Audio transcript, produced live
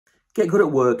Get good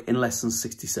at work in less than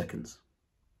 60 seconds.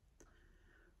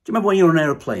 Do you remember when you're on an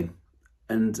aeroplane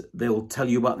and they'll tell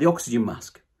you about the oxygen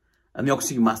mask? And the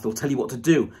oxygen mask, they'll tell you what to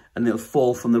do and they'll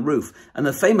fall from the roof. And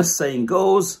the famous saying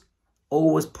goes,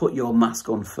 always put your mask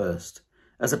on first.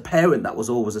 As a parent, that was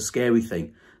always a scary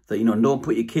thing. That, you know, don't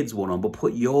put your kids' one on, but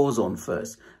put yours on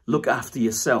first. Look after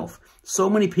yourself. So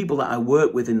many people that I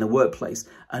work with in the workplace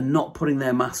are not putting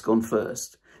their mask on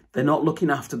first. They're not looking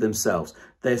after themselves.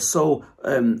 They're so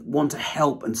want to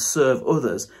help and serve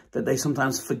others that they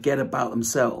sometimes forget about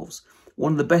themselves.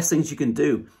 One of the best things you can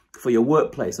do for your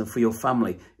workplace and for your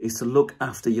family is to look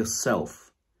after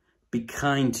yourself. Be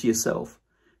kind to yourself.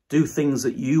 Do things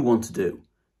that you want to do.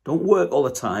 Don't work all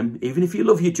the time. Even if you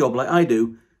love your job like I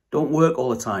do, don't work all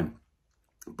the time.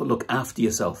 But look after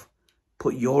yourself.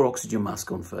 Put your oxygen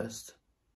mask on first.